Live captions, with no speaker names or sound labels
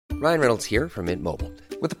Ryan Reynolds here from Mint Mobile.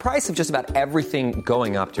 With the price of just about everything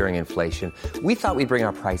going up during inflation, we thought we'd bring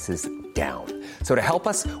our prices down. So to help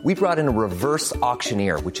us, we brought in a reverse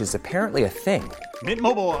auctioneer, which is apparently a thing. Mint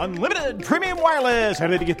Mobile Unlimited Premium Wireless. How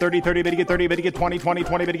to get 30, 30, bit to get 30, bit to get 20, 20,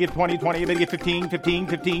 20, bit to get 20, 20, bit to get 15, 15,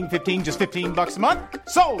 15, 15, just $15 a month?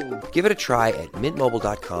 Sold! Give it a try at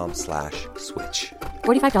mintmobile.com/switch.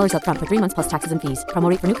 $45 up front for 3 months plus taxes and fees. Promo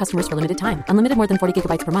rate for new customers for limited time. Unlimited more than 40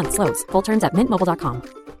 gigabytes per month. Slows full terms at mintmobile.com.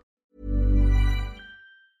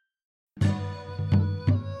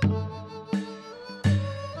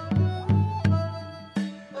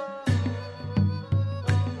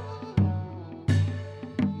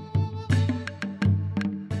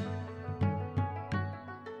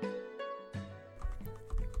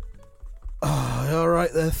 All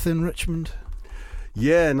right there, Thin Richmond.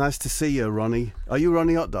 Yeah, nice to see you, Ronnie. Are you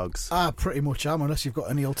Ronnie Hot Dogs? Pretty much am, unless you've got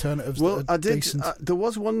any alternatives. Well, I did. Decent. There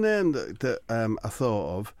was one name that I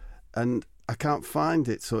thought of, and I can't find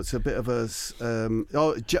it, so it's a bit of a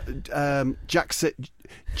Jack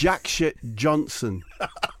Shit Johnson.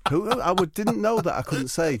 Didn't know that I couldn't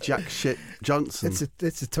say Jack Shit Johnson.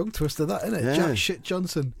 It's a tongue twister, that, isn't it? Yeah. Jack Shit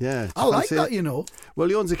Johnson. Yeah, I like that. it? You know. Well,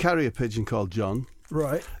 he owns a carrier pigeon called John.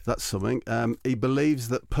 Right. That's something. He believes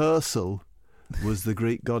that Purcell was the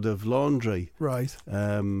Greek god of laundry. Right.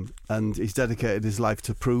 And he's dedicated his life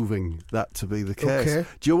to proving that to be the case. Okay.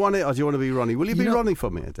 Do you want it, or do you want to be Ronnie? Will you be Ronnie for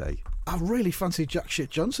me a day? I really fancy Jack Shit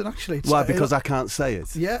Johnson, actually. Why? Because I can't say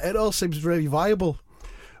it. Yeah, it all seems really viable.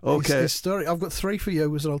 Okay. His story. I've got 3 for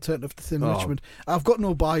you as an alternative to Thin Richmond. I've got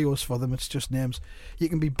no bios for them, it's just names. You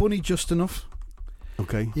can be Bunny Just Enough.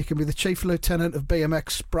 Okay. You can be the Chief Lieutenant of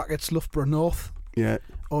BMX brackets Loughborough North. Yeah.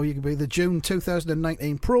 Or you can be the June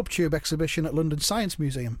 2019 Probe Tube exhibition at London Science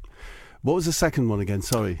Museum. What was the second one again?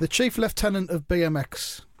 Sorry. The Chief Lieutenant of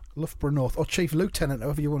BMX Loughborough North, or Chief Lieutenant,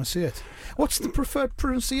 however you want to say it. What's the preferred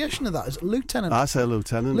pronunciation of that? Is it Lieutenant? I say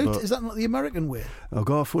Lieutenant. Is that not the American way? I've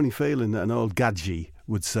got a funny feeling that an old gadgie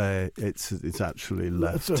would say it's actually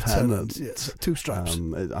Lieutenant. Yes, 2 straps.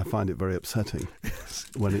 I find it very upsetting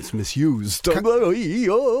when it's misused. What are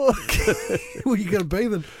you going to be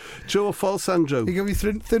then? True or false, Andrew? You going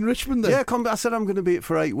to be Thin Richmond then? Yeah, I said I'm going to be it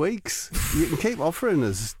for 8 weeks. You can keep offering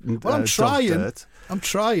us. Well, I'm trying. I'm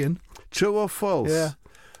trying. True or false? Yeah.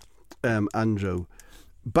 Andrew,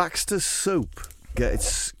 Baxter's soup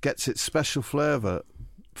gets its special flavour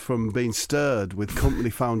from being stirred with company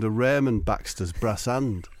founder Raymond Baxter's brass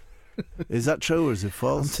hand. Is that true or is it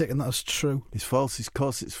false? I'm taking that as true. It's false. Of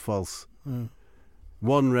course it's false.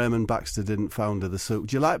 One, Raymond Baxter didn't founder the soup.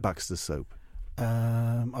 Do you like Baxter's soup?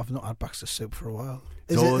 I've not had Baxter's soup for a while.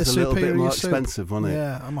 It's always a little bit more expensive, wasn't it?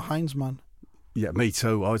 Yeah, I'm a Heinz man. Yeah, me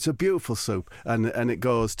too. Oh, it's a beautiful soup. And it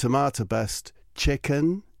goes tomato best,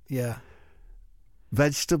 chicken... Yeah.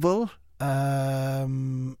 Vegetable? I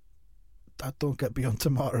don't get beyond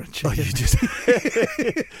tomato and chicken. Oh, you just...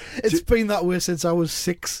 It's been that way since I was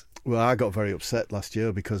 6. Well, I got very upset last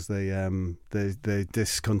year because they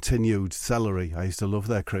discontinued celery. I used to love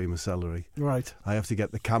their cream of celery. Right. I have to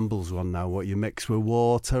get the Campbell's one now, what you mix with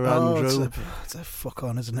water, Andrew. It's a fuck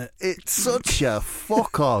on, isn't it? It's such a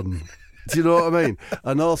fuck on. Do you know what I mean?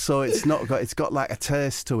 And also it's got like a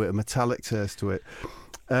taste to it, a metallic taste to it.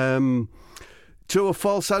 True or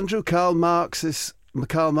false, Andrew? Karl Marx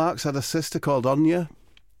had a sister called Anya.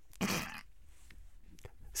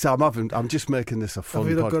 So I'm just making this a fun podcast.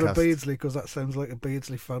 Have you not got a Beardsley? Because that sounds like a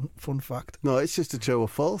Beardsley fun fact. No, it's just a true or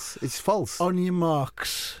false. It's false. Anya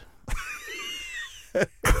Marx.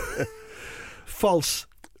 False.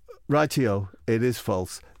 Rightio, it is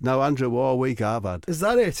false. Now, Andrew, all week I've had. Is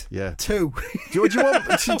that it? Yeah. 2. Do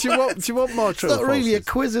you want more true? It's not really a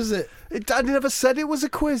quiz, is it? I never said it was a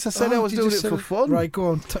quiz. I said I was doing it for fun. Right, go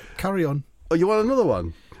on. Carry on. Oh, you want another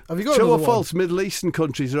one? Have you got true another or false? Middle Eastern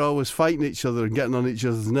countries are always fighting each other and getting on each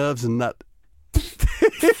other's nerves and that.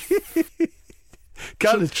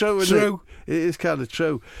 Kind of true, isn't it? It is kind of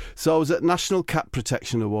true. So I was at National Cat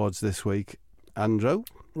Protection Awards this week, Andrew.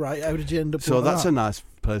 Right, how did you end up So with that's that? a nice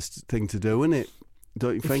thing to do, isn't it?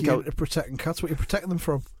 Don't you think? If you're protecting cats, what are you protecting them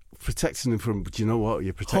from? Protecting them from, do you know what?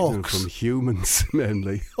 You're protecting Hawks. them from humans,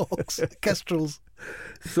 mainly. Hawks, kestrels.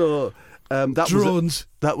 So drones.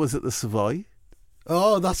 That was at the Savoy.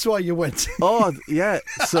 Oh, that's why you went. Oh, yeah.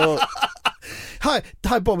 So... Hi,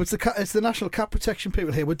 Bob. It's the National Cat Protection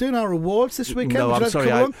people here. We're doing our awards this weekend. No, I'm sorry.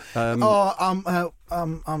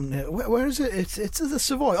 Where is it? It's at the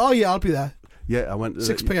Savoy. Oh, yeah, I'll be there. Yeah, I went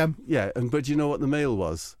 6 p.m. Yeah, but do you know what the meal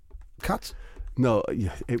was? Cat? No,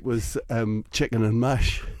 it was chicken and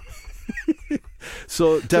mash.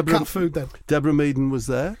 So Deborah, cat food then. Deborah Meaden was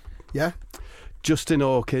there. Yeah. Justin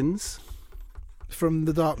Hawkins. from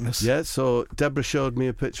the darkness. Yeah, so Deborah showed me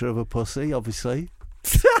a picture of a pussy, obviously.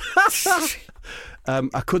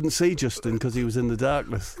 I couldn't see Justin because he was in the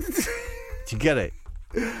darkness. Do you get it?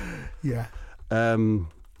 Yeah.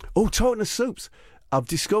 Talking of soups, I've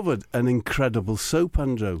discovered an incredible soup,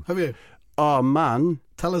 Andrew. Have you? Oh, man.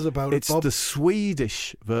 Tell us about It's it, Bob. the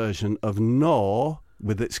Swedish version of Knorr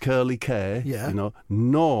with its curly K. Yeah. You know,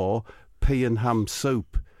 Knorr pea and ham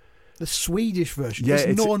soup. The Swedish version. Yeah,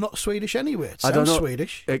 It's not Swedish anyway. It sounds I don't know.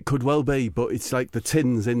 Swedish. It could well be, but it's like the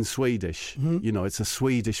tins in Swedish. Mm-hmm. You know, it's a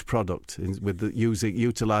Swedish product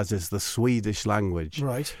utilises the Swedish language.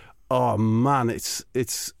 Right. Oh man, it's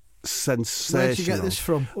sensational. Where did you get this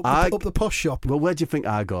from? Up the posh shop. Well, where do you think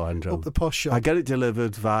I go, Andrew? Up the posh shop. I get it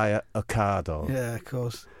delivered via Ocado. Yeah, of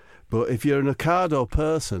course. But if you're an Ocado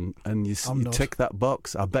person and you not. tick that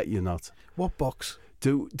box, I bet you're not. What box?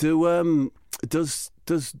 Does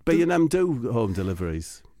B&M do home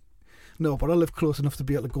deliveries? No, but I live close enough to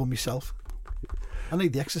be able to go myself. I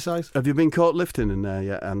need the exercise. Have you been caught lifting in there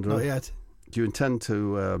yet, Andrew? Not yet. Do you intend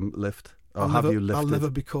to lift? Or I'll you lifted? I'll never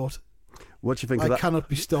be caught. What do you think of I that? cannot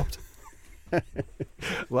be stopped.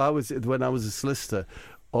 Well, when I was a solicitor,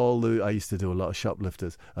 I used to do a lot of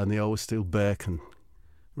shoplifters, and they always steal bacon.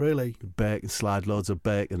 Really? Bacon, slide loads of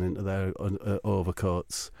bacon into their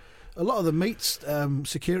overcoats. A lot of the meat's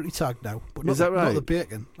security tagged now, but not, Is that right? not the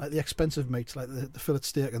bacon, like the expensive meats, like the fillet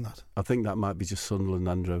steak and that. I think that might be just Sunderland,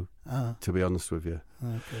 Andrew. To be honest with you,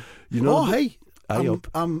 Okay. you know. Hey, up.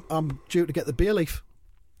 I'm due to get the bay leaf.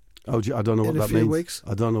 I don't know what in a that few means. weeks.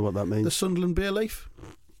 I don't know what that means. The Sunderland bay leaf.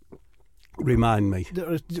 Remind me.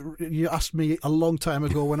 You asked me a long time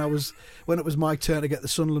ago when it was my turn to get the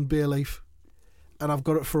Sunderland bay leaf, and I've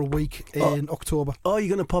got it for a week in October. Oh, you're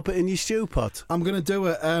going to pop it in your stew pot? I'm going to do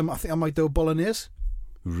it. I think I might do a bolognese.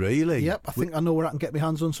 Really? Yep. I think I know where I can get my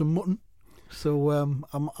hands on some mutton. So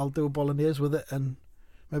I'll do a bolognese with it and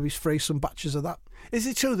maybe freeze some batches of that. Is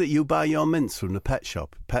it true that you buy your mince from the pet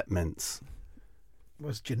shop, pet mince? It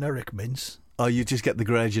was generic mince. Oh, you just get the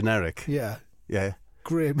grey generic? Yeah. Yeah.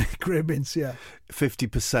 Grey mince, yeah.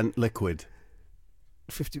 50% liquid.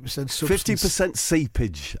 50% substance. 50%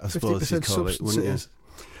 seepage, I suppose you'd call it, wouldn't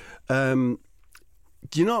you?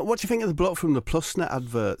 Do you know, what do you think of the bloke from the PlusNet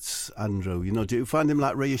adverts, Andrew? You know, do you find him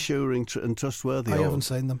like reassuring and trustworthy? I haven't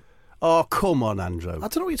seen them. Oh, come on, Andrew. I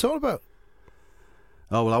don't know what you're talking about.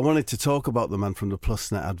 Oh, well, I wanted to talk about the man from the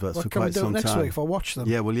PlusNet adverts for quite some time. Can we do it next week if I watch them?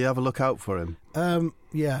 Yeah, will you have a look out for him?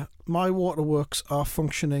 Yeah, my waterworks are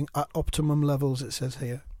functioning at optimum levels, it says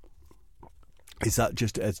here. Is that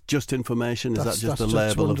just information? Is that just a just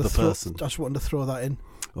label of the person? Just wanting to throw that in.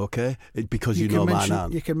 Okay, because you know mine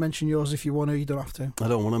aren't. You can mention yours if you want to, you don't have to. I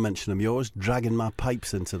don't want to mention them. You're always dragging my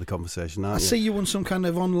pipes into the conversation, aren't you? I see you won some kind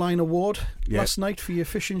of online award last night for your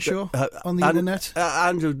fishing show on the internet.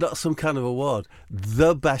 Andrew, not some kind of award.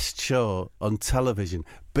 The best show on television,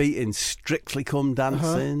 beating Strictly Come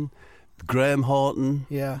Dancing, Graham Horton.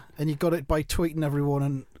 Yeah, and you got it by tweeting everyone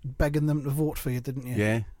and begging them to vote for you, didn't you?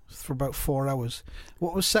 Yeah. For about 4 hours.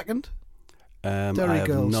 What was second? Derry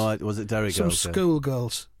Girls. No, was it Derry Girls? Some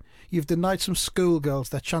schoolgirls. You've denied some schoolgirls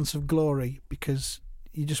their chance of glory because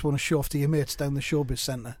you just want to show off to your mates down the Showbiz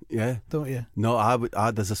Centre. Yeah. Don't you? No,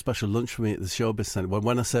 there's a special lunch for me at the Showbiz Centre.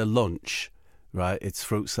 When I say lunch, right, it's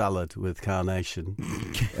fruit salad with carnation.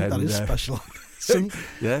 That is special.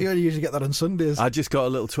 Yeah. You only usually get that on Sundays. I just got a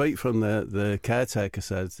little tweet from the caretaker,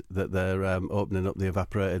 said that they're opening up the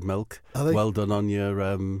evaporated milk. Are they? Well done on your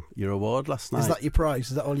award last night. Is that your prize?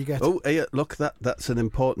 Is that all you get? Oh, here, look, that's an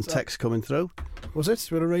important text coming through. Was it?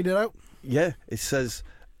 You want to read it out? Yeah, it says,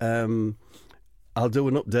 I'll do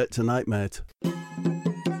an update tonight, mate.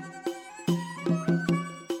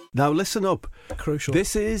 Now listen up. Crucial.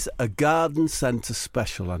 This is a garden centre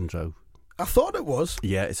special, Andrew. I thought it was.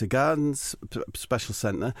 Yeah, it's a garden special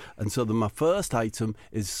centre, and so my first item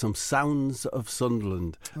is some sounds of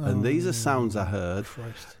Sunderland, and these are sounds I heard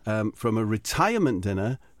from a retirement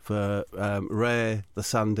dinner for Ray the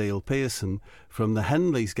Sandeel Pearson from the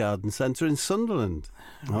Henleys Garden Centre in Sunderland.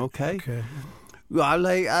 Okay. Well,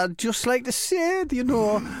 I'd just like to say, you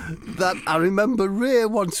know, that I remember Ray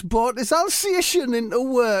once brought his Alsatian into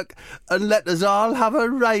work and let us all have a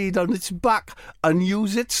ride on its back and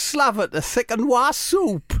use its slaver to thicken our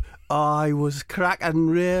soup. I was cracking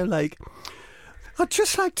Ray, like. I'd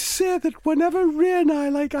just like to say that whenever Ray and I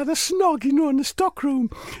had a snog, you know, in the stockroom,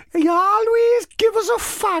 he always give us a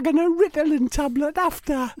fag and a Ritalin tablet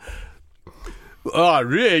after. Oh,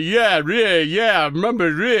 Ray. I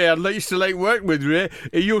remember Ray. I used to work with Ray.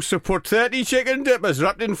 He used to put 30 chicken dippers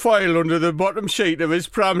wrapped in foil under the bottom sheet of his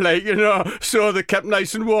pram, you know, so they kept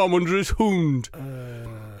nice and warm under his hound.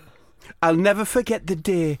 I'll never forget the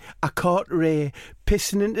day I caught Ray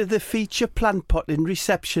pissing into the feature plant pot in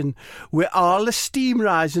reception with all the steam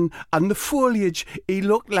rising and the foliage. He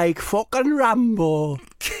looked like fucking Rambo.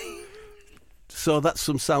 So that's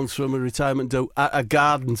some sounds from a retirement do at a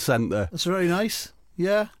garden centre. That's very nice.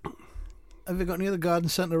 Yeah. Have you got any other garden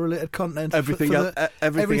centre related content? Everything else.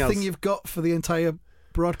 Everything you've got for the entire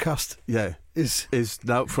broadcast. Yeah. Is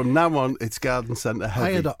now from now on it's garden centre heavy.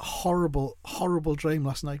 I had a horrible dream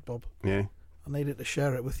last night, Bob. Yeah. I needed to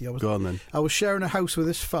share it with you. Go on then. I was sharing a house with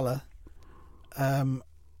this fella, and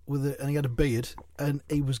he had a beard, and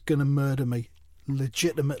he was gonna murder me,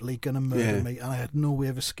 legitimately gonna murder me, and I had no way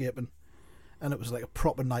of escaping, and it was like a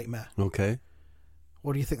proper nightmare. Okay.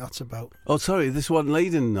 What do you think that's about? Oh, sorry, this wasn't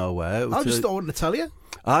leading nowhere. I just wanted to tell you.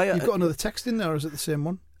 You've got another text in there, or is it the same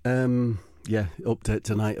one? Yeah, update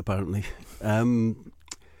tonight apparently.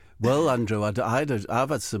 Well, Andrew, I've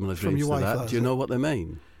had similar From dreams your to wife, that. Do you know what they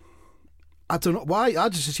mean? I don't know why. I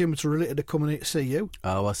just assume it's related to coming here to see you.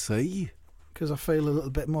 Oh, I see. Because I feel a little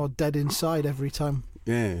bit more dead inside every time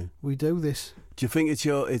we do this. Do you think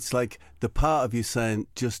it's like the part of you saying,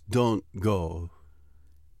 just don't go?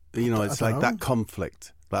 You know, it's like that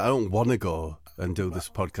conflict. Like, I don't want to go and do this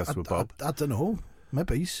podcast with Bob. I don't know.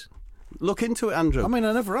 Maybe. Look into it, Andrew. I mean,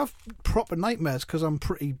 I never have proper nightmares because I'm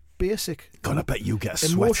pretty basic. God, I bet you get a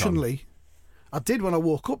sweat emotionally. I did when I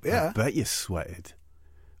woke up, yeah. I bet you sweated.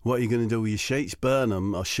 What are you going to do with your sheets? Burn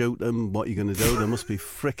them or shoot them? What are you going to do? They must be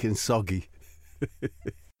frickin' soggy.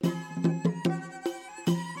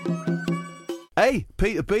 Hey,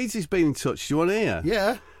 Peter Beasley's been in touch. Do you want to hear?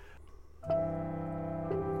 Yeah.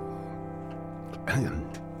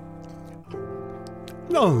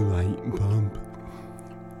 All right, Bob.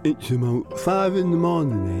 It's about 5 in the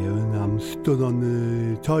morning here and I'm stood on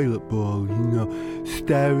the toilet bowl,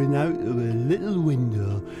 staring out of a little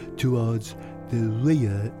window towards the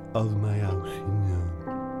rear of my house,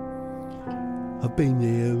 I've been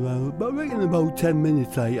here about 10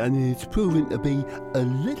 minutes, and it's proven to be a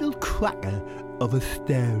little cracker of a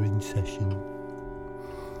staring session.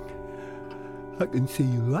 I can see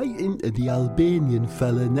right into the Albanian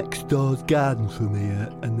fella next door's garden from here,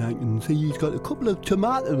 and I can see he's got a couple of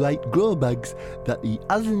tomato-right grow bags that he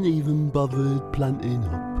hasn't even bothered planting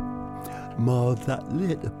up. More of that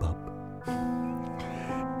later, Bob.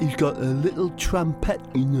 He's got a little trumpet,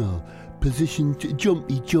 positioned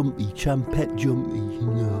jumpy, trumpet jumpy,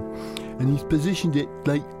 and he's positioned it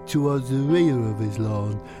like towards the rear of his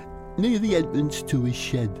lawn, near the entrance to his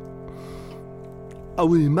shed. I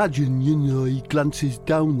would imagine, he glances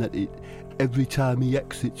down at it every time he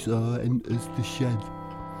exits or enters the shed.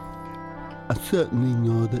 I certainly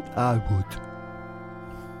know that I would.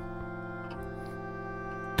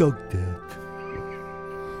 Dog dirt.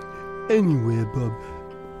 Anyway, Bob,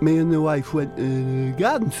 me and the wife went to the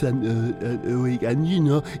garden centre at the weekend.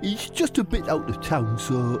 It's just a bit out of town,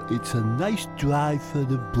 so it's a nice drive for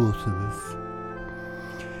the both of us.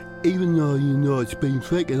 Even though, it's been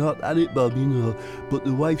freaking hot at it, Bob, but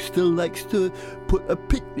the wife still likes to put a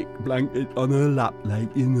picnic blanket on her lap,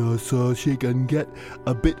 so she can get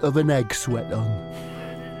a bit of an egg sweat on.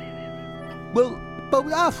 Well,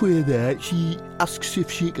 about halfway there, she asks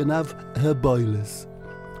if she can have her boilers.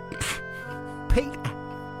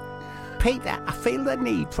 Peter, I feel the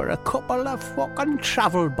need for a couple of fucking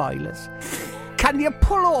travel boilers. Can you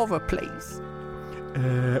pull over, please?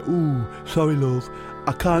 Sorry, love.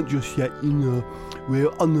 I can't just yet, We're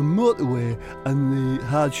on the motorway and the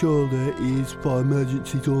hard shoulder is for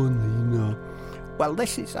emergencies only, Well,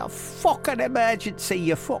 this is a fucking emergency,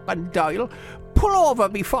 you fucking Doyle. Pull over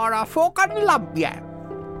before I fucking lump you.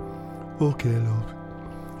 Okay, love.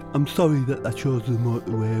 I'm sorry that I chose the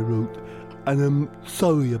motorway route, and I'm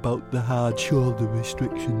sorry about the hard shoulder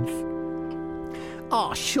restrictions.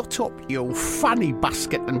 Oh, shut up, you fanny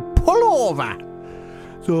basket, and pull over.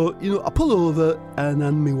 So, I pull over and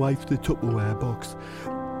hand my wife the Tupperware box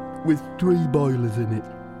with 3 boilers in it.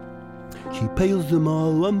 She peels them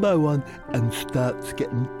all one by one and starts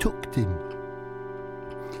getting tucked in.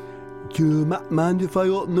 Do you mind if I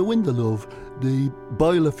open the window, love? The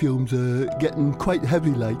boiler fumes are getting quite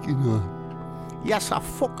heavy like, Yes, I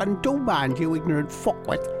fucking do mind, you ignorant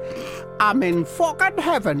fuckwit. I'm in fucking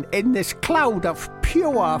heaven in this cloud of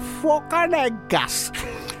pure fucking egg gas.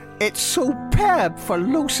 It's superb for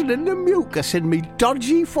loosening the mucus in me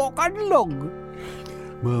dodgy fucking lung.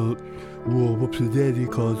 Well, whoa, up to daisy,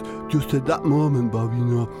 cause just at that moment, Bob,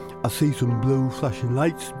 I see some blue flashing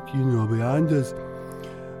lights, behind us.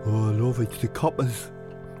 Oh, love, it's the coppers.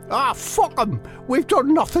 Ah, fuck 'em. We've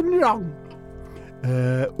done nothing wrong.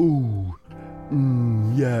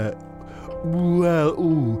 Yeah.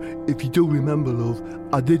 Well, if you do remember, love,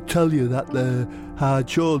 I did tell you that the hard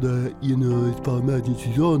shoulder, is for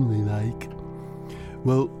emergencies only, like.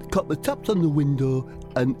 Well, copper taps on the window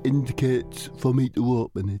and indicates for me to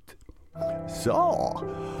open it.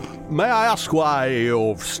 So, may I ask why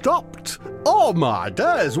you've stopped? Oh my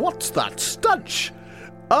days, what's that stench?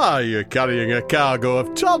 Are you carrying a cargo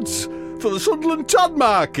of tods for the Sunderland Tod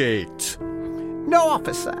Market? No,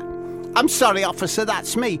 officer. I'm sorry, officer,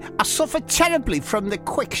 that's me. I suffered terribly from the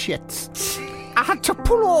quick shits. I had to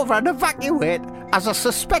pull over and evacuate as I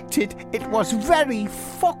suspected it was very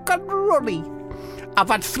fucking runny. I've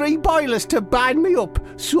had 3 boilers to bind me up,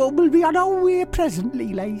 so we'll be on our way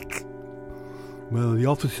presently, like. Well, the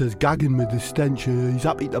officer's gagging with the stench. He's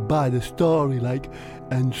happy to buy the story, like.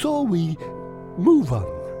 And so we move on.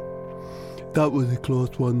 That was a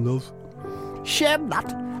close one, love. Shame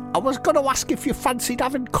that. I was going to ask if you fancied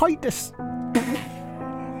having coitus.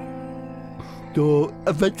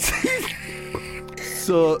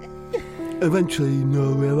 So eventually,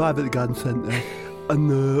 we arrive at the garden centre, and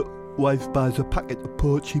the wife buys a packet of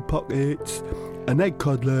poachy pockets, an egg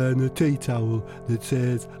coddler and a tea towel that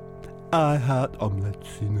says, I heart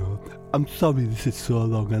omelettes, I'm sorry this is so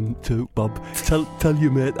long and too, Bob. Tell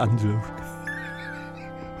your mate Andrew.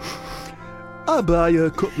 I buy a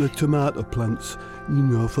couple of tomato plants,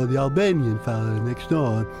 for the Albanian fella next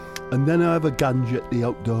door, and then I have a ganj at the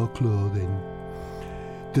outdoor clothing.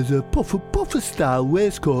 There's a puffer style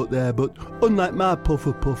waistcoat there, but unlike my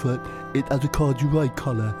puffer, it has a corduroy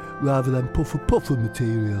collar rather than puffer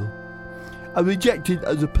material. I reject it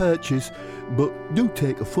as a purchase, but do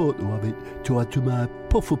take a photo of it to add to my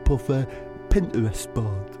puffer Pinterest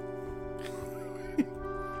board.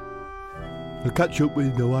 I catch up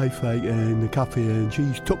with the wife in the cafe, and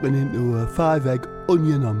she's tucking into a 5-egg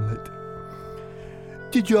onion omelette.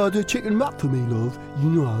 Did you order chicken wrap for me, love? I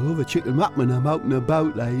love a chicken wrap when I'm out and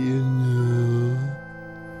about, like.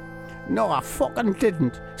 No, I fucking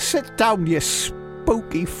didn't. Sit down, you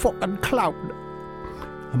spooky fucking clown.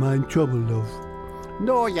 Am I in trouble, love?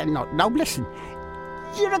 No, you're not. Now listen,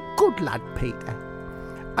 you're a good lad, Peter,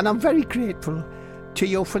 and I'm very grateful to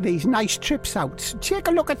you for these nice trips out. Take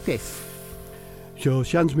a look at this. So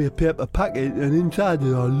she hands me a paper packet, and inside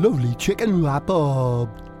is a lovely chicken wrap. Oh,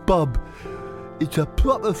 Bob, it's a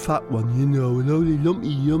proper fat one, with only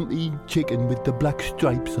lumpy chicken with the black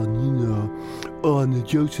stripes on, Oh, and the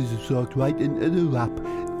juices are soaked right into the wrap.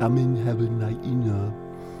 I'm in heaven, like,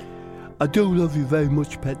 I do love you very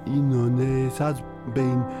much, pet, and this has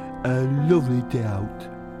been a lovely day out.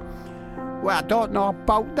 Well, I don't know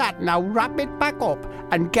about that. Now wrap it back up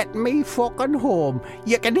and get me fucking home.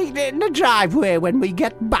 You can eat it in the driveway when we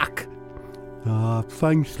get back. Ah,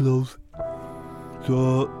 thanks, love.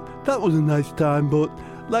 So that was a nice time, but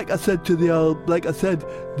like I said, the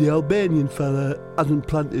Albanian fella hasn't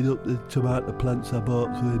planted up the tomato plants I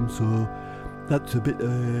bought for him, so that's a bit of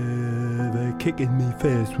a kick in me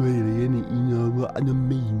face, really, innit? What I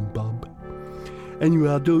mean, Bob. Anyway,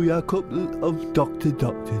 I'll do you a couple of Doctor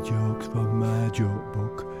jokes from my joke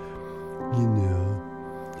book.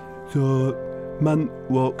 So, man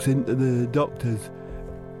walks into the doctor's.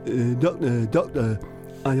 Doctor,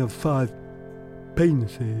 I have 5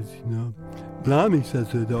 penises, Blimey,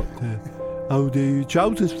 says the doctor. How do your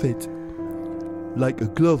trousers fit? Like a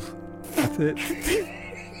glove. That's it.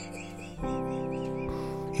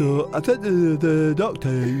 So I said to the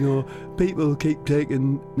doctor, people keep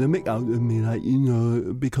taking the mick out of me, like,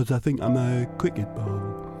 because I think I'm a cricket ball.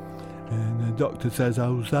 And the doctor says,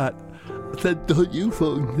 how's that? I said, don't you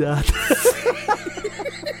phone that.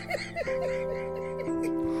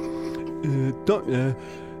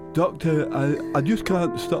 Doctor, I just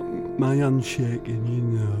can't stop my hands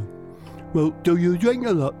shaking, Well, do you drink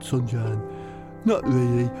a lot, Sunshine? Not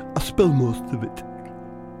really. I spill most of it.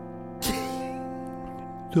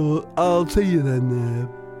 So I'll see you then,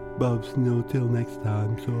 Bobs, till next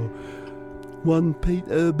time. So, one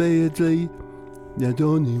Peter Beardsley, there's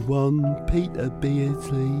only one Peter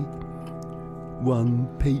Beardsley. One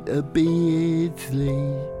Peter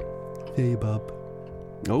Beardsley. See you, Bob.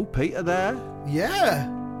 Oh, Peter there.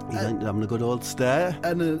 Yeah. He's having a good old stare.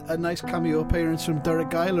 And a nice cameo appearance from Derek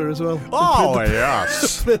Geiler as well. Oh,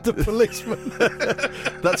 yes. Played the policeman.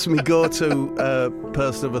 That's me go-to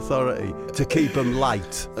person of authority, to keep them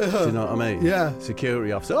light. Do you know what I mean? Yeah.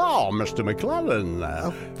 Security officer. Oh, Mr. McLaren.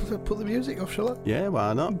 I'll put the music off, shall I? Yeah,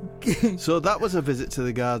 why not? So that was a visit to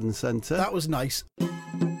the garden centre. That was nice.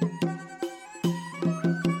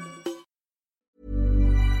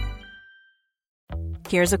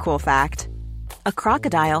 Here's a cool fact. A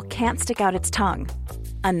crocodile can't stick out its tongue.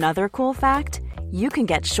 Another cool fact, you can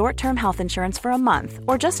get short-term health insurance for a month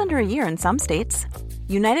or just under a year in some states.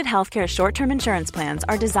 United Healthcare short-term insurance plans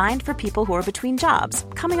are designed for people who are between jobs,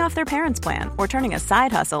 coming off their parents' plan, or turning a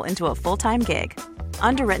side hustle into a full-time gig.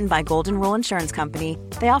 Underwritten by Golden Rule Insurance Company,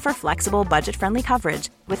 they offer flexible, budget-friendly coverage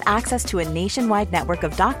with access to a nationwide network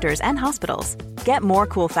of doctors and hospitals. Get more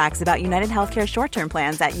cool facts about United Healthcare short-term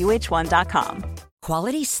plans at uh1.com.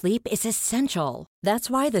 Quality sleep is essential. That's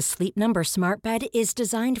why the Sleep Number Smart Bed is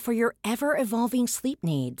designed for your ever-evolving sleep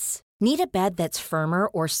needs. Need a bed that's firmer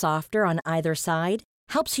or softer on either side?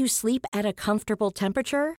 Helps you sleep at a comfortable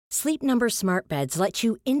temperature? Sleep Number Smart Beds let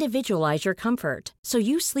you individualize your comfort, so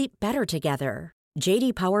you sleep better together.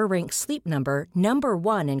 J.D. Power ranks Sleep Number number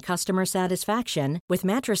 1 in customer satisfaction with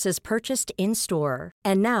mattresses purchased in-store.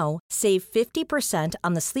 And now, save 50%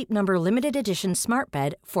 on the Sleep Number Limited Edition Smart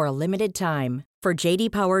Bed for a limited time. For J.D.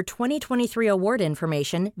 Power 2023 award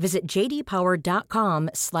information, visit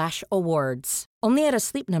jdpower.com/awards. Only at a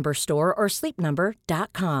Sleep Number store or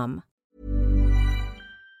sleepnumber.com.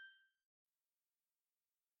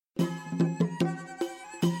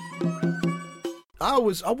 I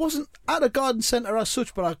wasn't at a garden centre as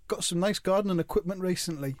such, but I got some nice gardening equipment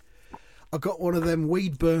recently. I got one of them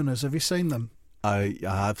weed burners. Have you seen them? I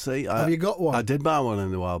have seen. Have you got one? I did buy one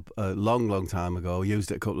in a while, a long time ago.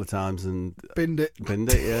 Used it a couple of times and binned it.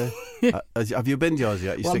 Yeah. Have you binned yours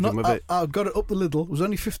yet? You sticking with it? I got it up the Lidl. It was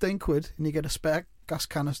only 15 quid, and you get a spare gas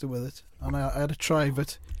canister with it. And I had a try of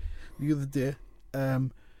it the other day,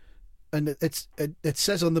 and it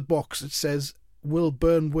says on the box, it says, will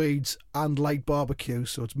burn weeds and light barbecue,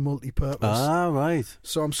 so it's multi-purpose. Ah, right.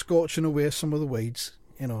 So I'm scorching away some of the weeds,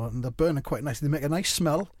 and they're burning quite nice. They make a nice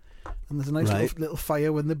smell, and there's a nice little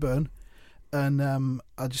fire when they burn. And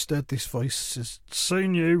I just heard this voice says,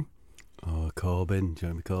 "Seen you." Oh,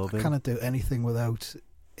 Jeremy Corbyn. I cannot do anything without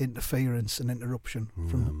interference and interruption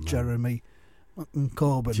from Jeremy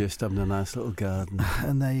Corbyn. Just having a nice little garden.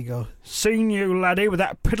 And there you go. "Seen you, laddie, with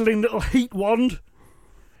that piddling little heat wand.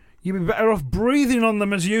 You'd be better off breathing on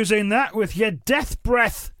them as using that with your death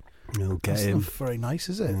breath." Okay. That's not very nice,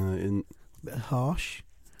 is it? A bit harsh.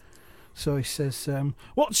 So he says,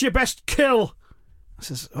 "What's your best kill?" I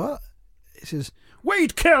says, "What?" He says,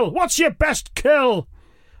 "Weed kill. What's your best kill?"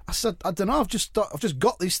 I said, "I don't know. I've just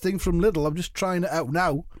got this thing from Lidl. I'm just trying it out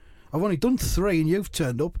now. I've only done 3 and you've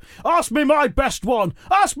turned up." "Ask me my best one.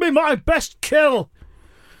 Ask me my best kill."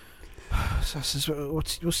 So I says,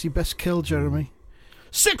 "What's your best kill, Jeremy?"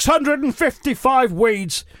 655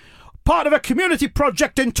 weeds. Part of a community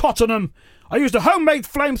project in Tottenham. I used a homemade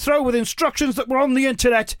flamethrower with instructions that were on the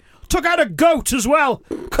internet. Took out a goat as well.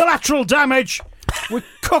 Collateral damage. We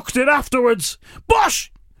cooked it afterwards.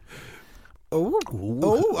 Bosh!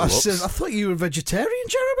 I says, "I thought you were a vegetarian,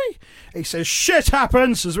 Jeremy." He says, "Shit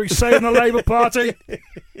happens," as we say in the Labour Party.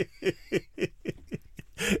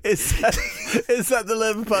 Is that the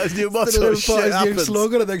Labour Party's new motto? The Labour Party's new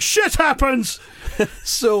slogan, I think. Shit happens.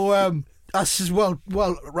 So I says, well,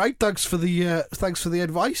 right. Thanks for the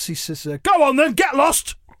advice. He says, "Go on then, get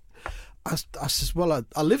lost." I says, "Well,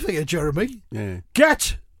 I live here, Jeremy." Yeah.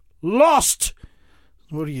 "Get lost."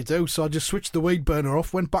 What do you do? So I just switched the weed burner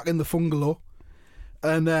off, went back in the bungalow,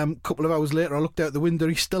 and a couple of hours later, I looked out the window.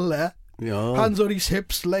 He's still there, hands on his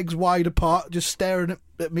hips, legs wide apart, just staring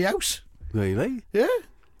at my house. Really? Yeah.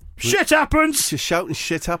 "Shit happens." Just shouting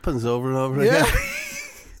 "shit happens" over and over again.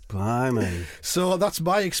 Blimey. So that's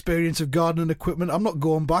my experience of gardening equipment. I'm not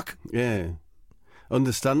going back. Yeah.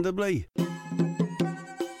 Understandably.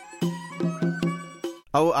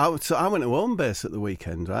 So I went to home base at the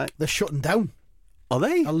weekend, right? They're shutting down. Are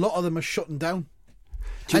they? A lot of them are shutting down.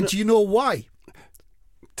 Do you know why?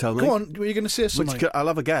 Tell me. Go on. Were you going to say something? I'll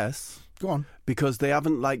have a guess. Go on. Because they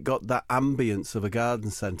haven't got that ambience of a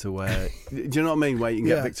garden centre where do you know what I mean? Where you can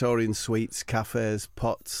get Victorian suites, cafes,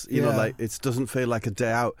 pots. You know, it doesn't feel like a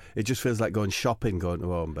day out. It just feels like going shopping, going to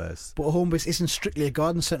home base. But a home base isn't strictly a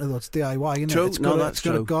garden centre though. It's DIY, isn't True. it? It's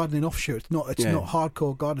got a gardening offshoot. It's not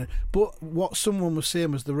hardcore gardening. But what someone was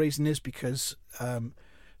saying was the reason is because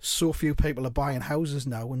so few people are buying houses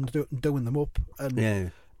now and doing them up,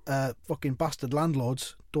 and fucking bastard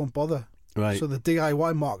landlords don't bother. Right. So the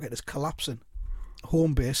DIY market is collapsing.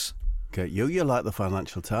 Home base. Okay, you like the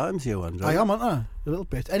Financial Times, you, Andrew. I am, aren't I? A little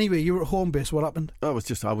bit. Anyway, you were at home base. What happened? I was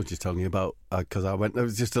just telling you about because it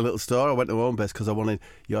was just a little store. I went to home base because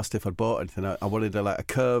you asked if I'd bought anything. I wanted a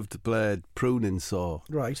curved blade pruning saw.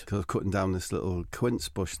 Right. Because I was cutting down this little quince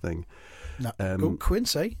bush thing. No,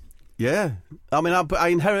 quince, eh? Yeah. I mean, I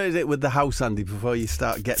inherited it with the house, Andy, before you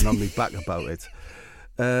start getting on me back about it.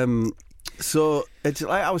 So it's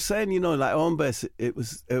like I was saying, home base,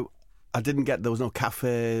 I didn't get, there was no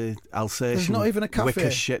cafe, Alsatian. There's not even a cafe.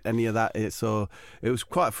 Wicker shit, any of that. So it was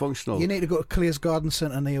quite functional. You need to go to Clare's Garden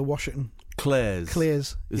Centre near Washington. Clare's?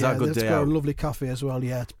 Is that a good day out? It's got a lovely cafe as well,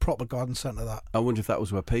 yeah. It's a proper garden centre, that. I wonder if that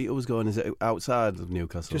was where Peter was going. Is it outside of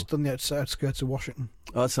Newcastle? Just on the outskirts of Washington.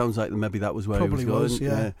 Oh, it sounds like maybe that was where Probably he was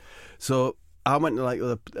going. was, yeah. So I went to like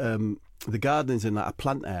the gardens in like a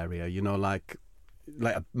plant area, you know, like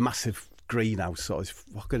a massive greenhouse. So it's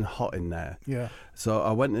fucking hot in there. Yeah. So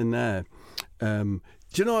I went in there. Do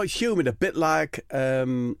you know it's humid? A bit like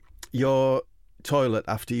your toilet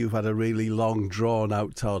after you've had a really long,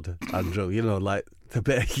 drawn-out Todd, Andrew. You know, like the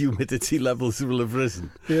bit of humidity levels will have risen.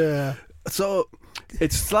 Yeah. So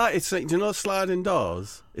it's like do you know sliding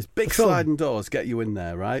doors? It's big sliding doors get you in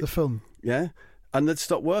there, right? The film. Yeah, and they'd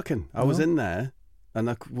stopped working. I was in there, and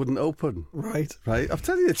I wouldn't open. Right. I'm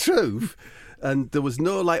telling you the truth. And there was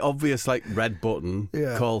no like obvious like red button,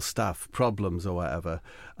 call staff, problems or whatever.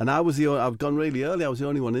 And I'd gone really early. I was the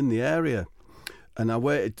only one in the area. And I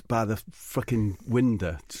waited by the fucking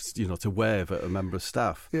window, just, you know, to wave at a member of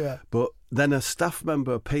staff. Yeah. But then a staff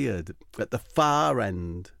member appeared at the far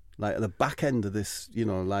end, like at the back end of this, you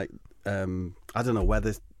know, like I don't know where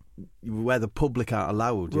the public aren't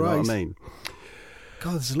allowed. You know what I mean?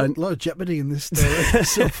 God, there's a lot of jeopardy in this story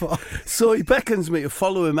so far. So he beckons me to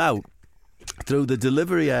follow him out through the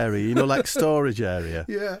delivery area, you know, like storage area.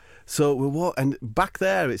 Yeah. So we walk, and back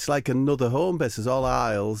there it's like another home base. There's all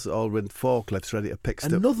aisles, all with forklifts ready to pick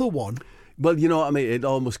stuff. Another one? Well, you know what I mean? It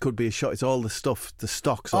almost could be a shot. It's all the stuff, the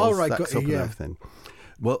stocks, all stacks up and everything.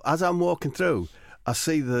 Well, as I'm walking through, I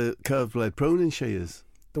see the curved blade pruning shears.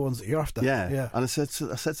 The ones that you're after? Yeah. And I said to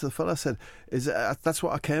the fella, "Is it, that's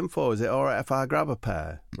what I came for. Is it all right if I grab a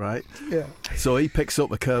pair?" Right? Yeah. So he picks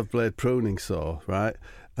up a curved blade pruning saw, right?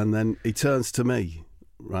 And then he turns to me,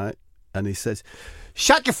 right? And he says,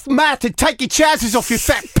 "Shut your mouth and take your chances off, you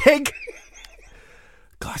fat pig!"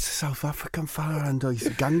 God, it's a South African fella, Andrew. He's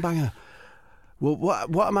a gangbanger. Well,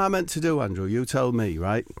 what am I meant to do, Andrew? You tell me,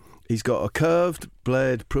 right? He's got a curved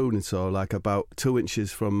blade pruning saw, like about 2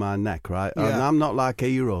 inches from my neck, right? Yeah. And I'm not like a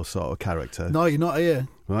hero sort of character. No, you're not here.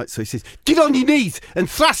 Right, so he says, "Get on your knees and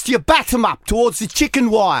thrust your bottom up towards the chicken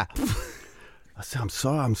wire." I said,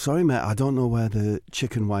 I'm sorry, mate. I don't know where the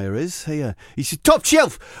chicken wire is here. He said, "Top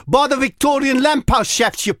shelf, by the Victorian lamp house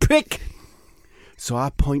shafts, you prick." So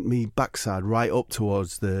I point me backside right up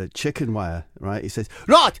towards the chicken wire, right? He says,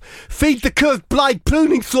 "Right, feed the curved blade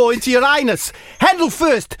pruning saw into your anus. Handle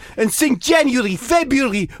first and sing January,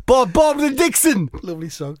 February by Barbara Dixon." Lovely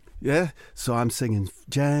song. Yeah, so I'm singing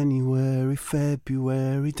January,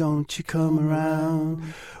 February, don't you come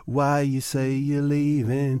around. Why you say you're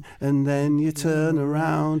leaving and then you turn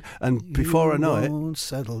around. And before I know it... You won't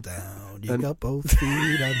settle down, you got both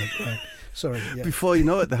feet on the ground. Sorry, yeah. Before you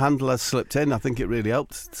know it, the handle has slipped in. I think it really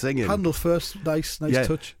helped singing. Handle first, nice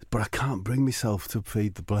touch. But I can't bring myself to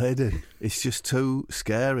feed the blade in. It's just too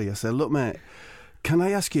scary. I said, "Look, mate, can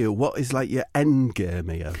I ask you, what is like your end game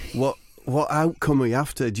here? What outcome are you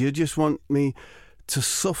after? Do you just want me to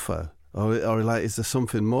suffer? Or like, is there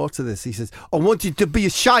something more to this?" He says, "I want you to be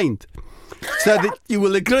ashamed so that you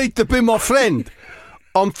will agree to be my friend.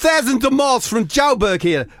 I'm thousands of miles from Joburg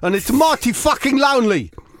here, and it's mighty fucking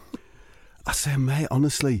lonely." I say, "Mate,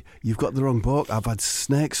 honestly, you've got the wrong boat. I've had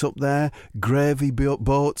snakes up there, gravy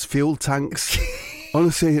boats, fuel tanks."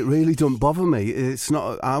 Honestly, it really don't bother me. It's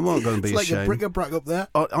not. I'm not going to be ashamed. It's like ashamed. a bric-a-brac up there.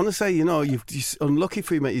 Honestly, you know, you've just unlucky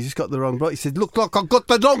for you, mate. You just got the wrong boat. He said, "Look like I got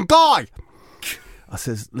the wrong guy." I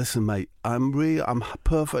says, "Listen, mate, I'm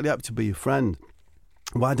perfectly happy to be your friend.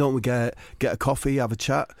 Why don't we get a coffee, have a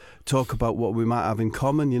chat, talk about what we might have in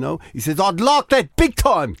common, you know?" He says, "I'd like that big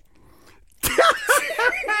time."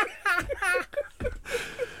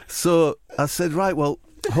 So I said, "Right, well,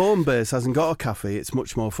 home base hasn't got a cafe. It's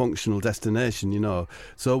much more functional destination, you know.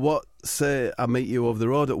 So what, say I meet you over the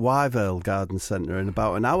road at Wyvale Garden Centre in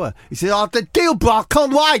about an hour?" He said, "Oh, the deal, bro, I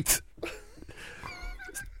can't wait."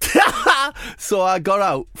 So I got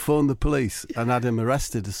out, phoned the police, and had him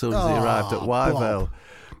arrested as soon as he arrived at Wyvale.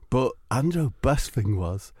 But Andrew, best thing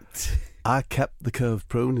was, I kept the curved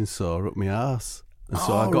pruning saw up my arse. And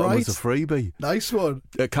so I got him as a freebie. Nice one.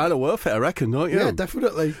 It kind of worth it, I reckon, don't you? Yeah,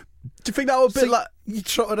 definitely. Do you think that would be like... You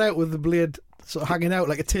trotted out with the blade sort of hanging out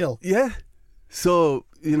like a tail? Yeah. So,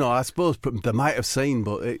 you know, I suppose they might have seen,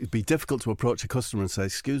 but it'd be difficult to approach a customer and say,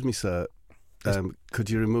 "Excuse me, sir,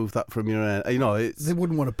 could you remove that from your end?" You know, they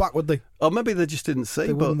wouldn't want it back, would they? Or maybe they just didn't see.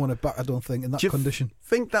 They wouldn't want it back, I don't think, in that condition. Do you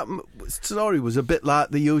think that story was a bit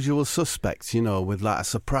like The Usual Suspects, you know, with like a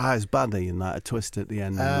surprise baddie and like a twist at the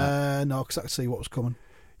end? No, because I could see what was coming.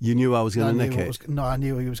 You knew I was going to nick it? No, I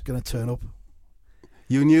knew he was going to turn up.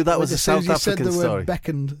 You knew that was a South African story. story?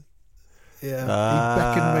 Beckoned, Yeah, he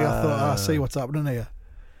beckoned me. I thought, I see what's happening here.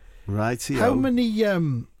 Right. How many?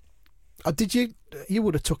 Did you? You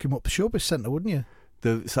would have took him up the Showbiz Centre, wouldn't you?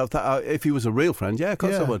 If he was a real friend, yeah, of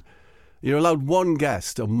course I would. You're allowed one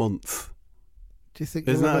guest a month. Do you think?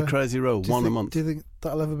 Isn't that a crazy rule? One a month. Do you think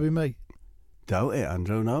that'll ever be me? Doubt it,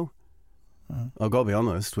 Andrew. No. I've got to be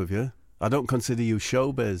honest with you. I don't consider you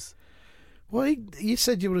showbiz. Well, you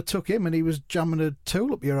said you would have took him, and he was jamming a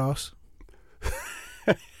tool up your arse.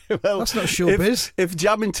 Well, that's not showbiz. If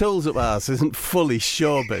jamming tools up arse isn't fully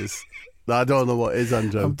showbiz, I don't know what is,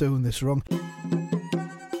 Andrew. I'm doing this wrong.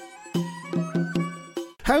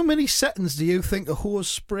 How many settings do you think a hose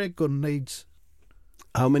spray gun needs?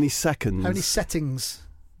 How many seconds? How many settings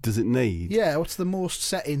does it need? Yeah, what's the most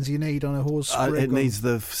settings you need on a hose spray gun? It needs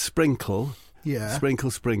the sprinkle. Yeah.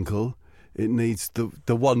 Sprinkle. It needs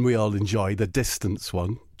the one we all enjoy, the distance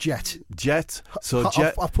one. Jet. So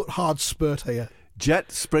jet. I've put hard spurt here.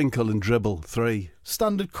 Jet, sprinkle and dribble, 3.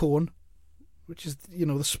 Standard cone, which is,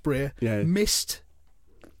 the spray. Yeah. Mist.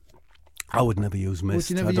 I would never use mist.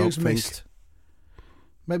 Would you never use mist?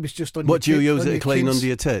 Maybe it's just on what your do you use it to clean kids. under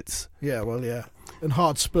your tits? Yeah, well, yeah. And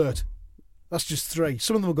hard spurt. That's just 3.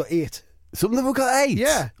 Some of them have got 8. Some of them have got 8?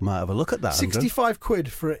 Yeah. Might have a look at that, 65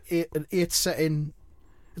 quid for an 8 setting.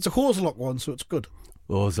 It's a hose lock one, so it's good.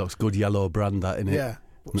 Oh, that's good yellow brand, that, innit? Yeah.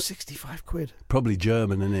 What, 65 quid? Probably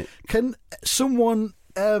German, innit? Can someone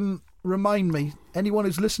remind me, anyone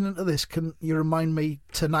who's listening to this, can you remind me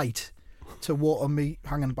tonight to water me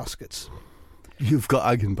hanging baskets? You've got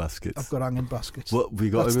hanging baskets? I've got hanging baskets. What, have you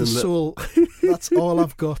got? That's the soul. That's all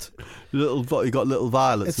I've got. You got little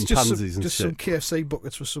violets and pansies and just shit. Some KFC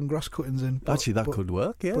buckets with some grass cuttings in. Actually, that could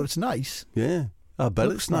work, yeah. But it's nice. Yeah. I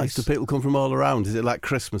bet it's nice. Do people come from all around? Is it like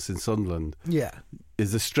Christmas in Sunderland? Yeah.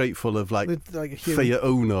 Is the street full of like a Fiat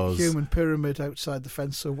Unos? Human pyramid outside the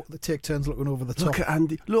fence, so they take turns looking over the top.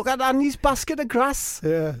 Look at Andy's basket of grass.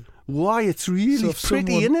 Yeah. Why, it's really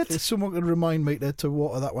pretty, isn't it? If someone can remind me to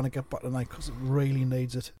water that when I get back tonight, because it really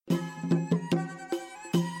needs it.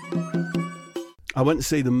 I went to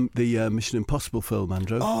see the Mission Impossible film,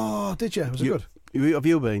 Andrew. Oh, did you? Was it good? Have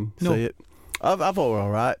you been? No. See it? I thought it were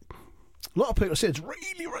all right. A lot of people say it's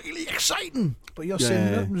really, really exciting, but you're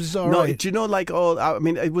saying it was all right. Do you know,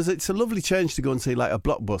 it's a lovely change to go and see like a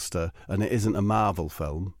blockbuster, and it isn't a Marvel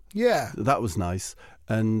film. Yeah, that was nice,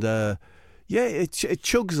 and it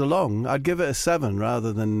chugs along. I'd give it a 7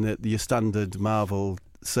 rather than your standard Marvel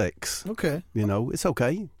 6. Okay, it's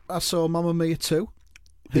okay. I saw Mamma Mia 2.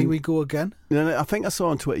 Here we go again. I think I saw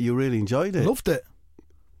on Twitter you really enjoyed it. Loved it.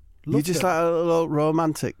 You're just like a little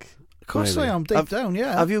romantic. Of course really. I am, deep down,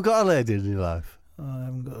 yeah. Have you got a lady in your life? I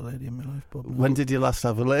haven't got a lady in my life, Bob. When did you last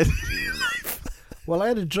have a lady? Well, I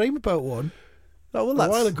had a dream about one a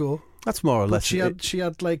while ago. That's more or less. She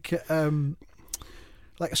had like a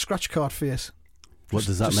scratch card face. What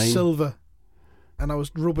does that mean? Silver. And I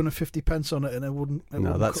was rubbing a 50 pence on it, and it wouldn't.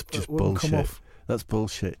 That's just bullshit. Come off. That's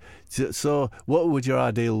bullshit. So, what would your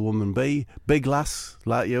ideal woman be? Big lass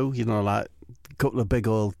like you, like a couple of big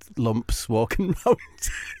old lumps walking around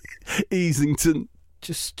Easington.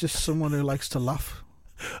 Just someone who likes to laugh.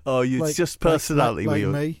 Oh, it's just personality, like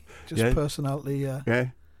you? me. Just personality, yeah. Yeah.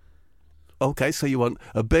 Okay, so you want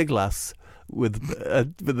a big lass with a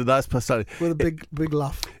nice personality, with a big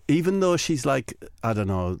laugh. Even though she's like, I don't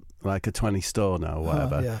know, like a 20 stone or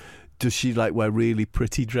whatever. Yeah. Does she like wear really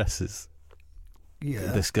pretty dresses?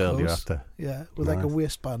 Yeah. This girl you're after. Yeah, with like a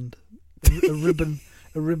waistband, a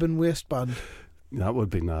ribbon waistband. That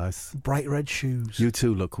would be nice. Bright red shoes. You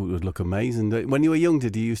two would look amazing. When you were young,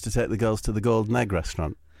 did you used to take the girls to the Golden Egg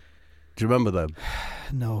restaurant? Do you remember them?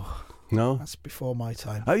 No. No? That's before my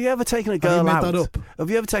time. Have you ever taken a girl out? That up?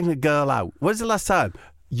 Have you ever taken a girl out? When's the last time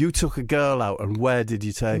you took a girl out, and where did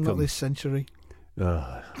you take them? Not this century.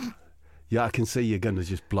 Yeah, I can see you're going to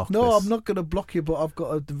just block this. No, I'm not going to block you, but I've got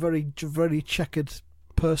a very, very checkered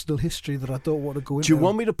personal history that I don't want to go into. Do you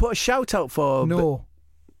want me to put a shout out for? No.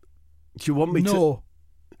 Do you want me to? No.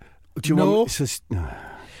 Do you want me to?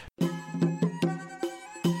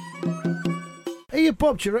 Hey,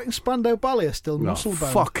 Bob, do you reckon Spandau Ballet are still muscle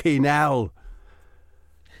bound? Fucking hell.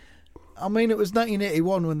 I mean, it was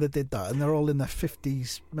 1981 when they did that, and they're all in their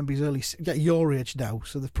 50s, maybe early. Yeah, your age now,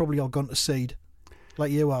 so they've probably all gone to seed,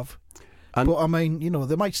 like you have. But I mean,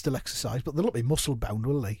 they might still exercise, but they'll not be muscle bound,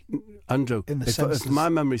 will they? Andrew, in the if my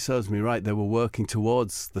memory serves me right, they were working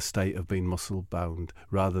towards the state of being muscle bound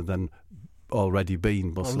rather than already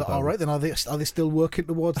being muscle bound. All right, then are they still working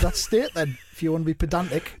towards that state then? If you want to be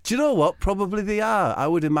pedantic, do you know what? Probably they are. I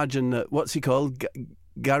would imagine that. What's he called?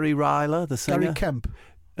 Gary Ryler, the singer. Gary Kemp.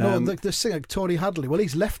 No, the singer Tony Hadley. Well,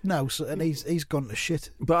 he's left now, and he's gone to shit.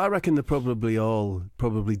 But I reckon they probably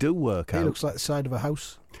do work out. He looks like the side of a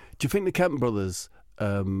house. Do you think the Kemp brothers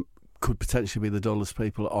could potentially be the dullest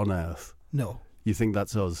people on earth? No. You think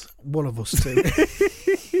that's us? One of us too.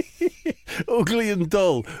 Ugly and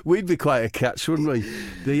dull. We'd be quite a catch, wouldn't we?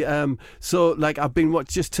 So like I've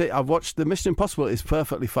watched the Mission Impossible. Is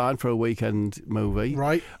perfectly fine for a weekend movie.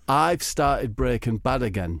 Right. I've started Breaking Bad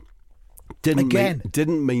again.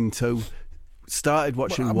 Didn't mean to. Started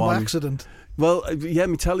watching one. By accident. Well, yeah,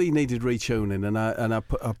 my telly needed retuning, and I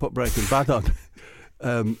put Breaking Bad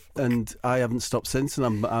on, and I haven't stopped since,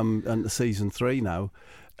 and I'm into season 3 now.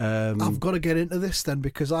 I've got to get into this then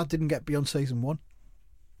because I didn't get beyond season 1.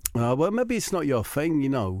 Well, maybe it's not your thing, you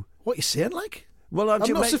know. What you saying, like? Well, I'm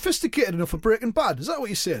not sophisticated enough for Breaking Bad. Is that what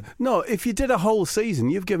you're saying? No, if you did a whole season,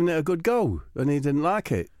 you've given it a good go, and you didn't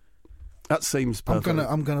like it. That seems perfect.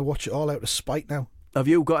 I'm gonna watch it all out of spite now. Have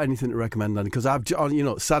you got anything to recommend then? Because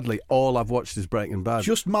sadly, all I've watched is Breaking Bad.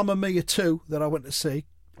 Just Mamma Mia 2 that I went to see.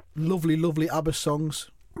 Lovely, lovely ABBA songs.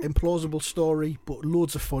 Implausible story, but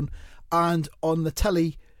loads of fun. And on the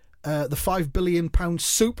telly, the £5 billion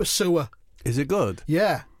Super Sewer. Is it good?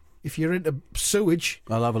 Yeah. If you're into sewage,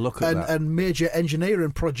 I'll have a look at that. And major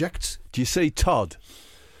engineering projects. Do you see Todd?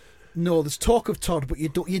 No, there's talk of Todd, but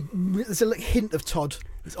there's a little hint of Todd.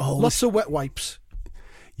 Lots of wet wipes.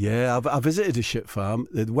 Yeah, I visited a shit farm.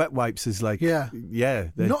 The wet wipes is like... Yeah.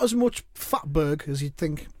 Not as much Fatberg as you'd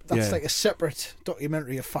think. That's like a separate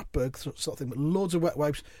documentary of Fatberg sort of thing. But loads of wet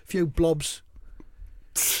wipes, a few blobs.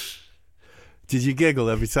 Did you giggle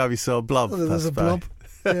every time you saw a blob? There's a blob.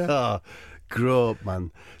 Yeah. Grow up,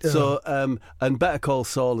 man. So, and Better Call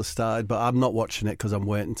Saul has started, but I'm not watching it because I'm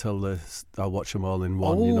waiting until I'll watch them all in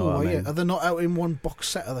one. You know what I mean? Are they not out in one box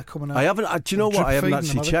set? Are they coming out? I haven't. Do you know what? I haven't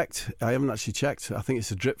actually checked. I think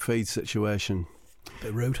it's a drip feed situation.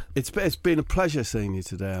 Bit rude. It's been a pleasure seeing you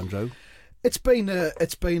today, Andrew. It's been a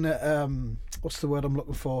what's the word I'm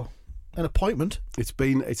looking for? An appointment.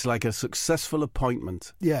 It's like a successful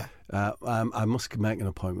appointment. Yeah. I must make an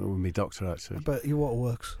appointment with my doctor actually. But your water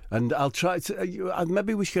works. And I'll try to.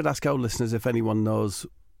 Maybe we should ask our listeners if anyone knows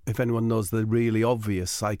the really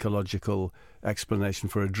obvious psychological explanation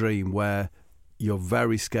for a dream where you're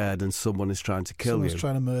very scared and someone is trying to kill you. Someone's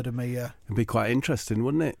trying to murder me. Yeah. It'd be quite interesting,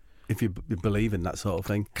 wouldn't it? If you believe in that sort of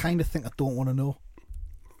thing. Kind of think I don't want to know.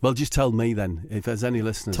 Well, just tell me then. If there's any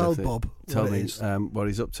listeners, tell Bob what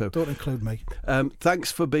he's up to. Don't include me.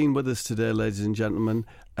 Thanks for being with us today, ladies and gentlemen.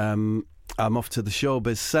 I'm off to the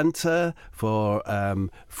Showbiz Centre for tinned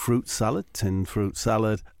fruit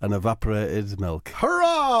salad, and evaporated milk.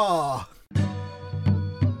 Hurrah!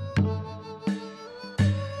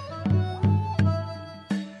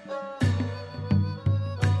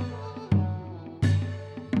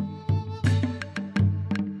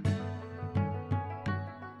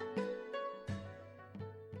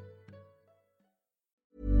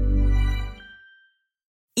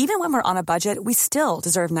 Even when we're on a budget, we still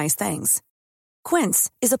deserve nice things. Quince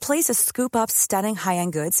is a place to scoop up stunning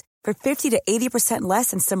high-end goods for 50 to 80% less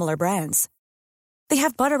than similar brands. They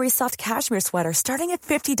have buttery soft cashmere sweaters starting at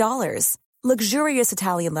 $50, luxurious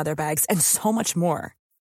Italian leather bags, and so much more.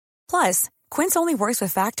 Plus, Quince only works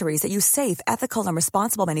with factories that use safe, ethical, and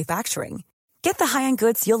responsible manufacturing. Get the high-end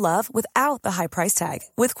goods you'll love without the high price tag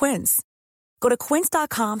with Quince. Go to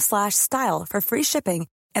quince.com/style for free shipping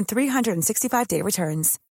and 365-day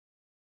returns.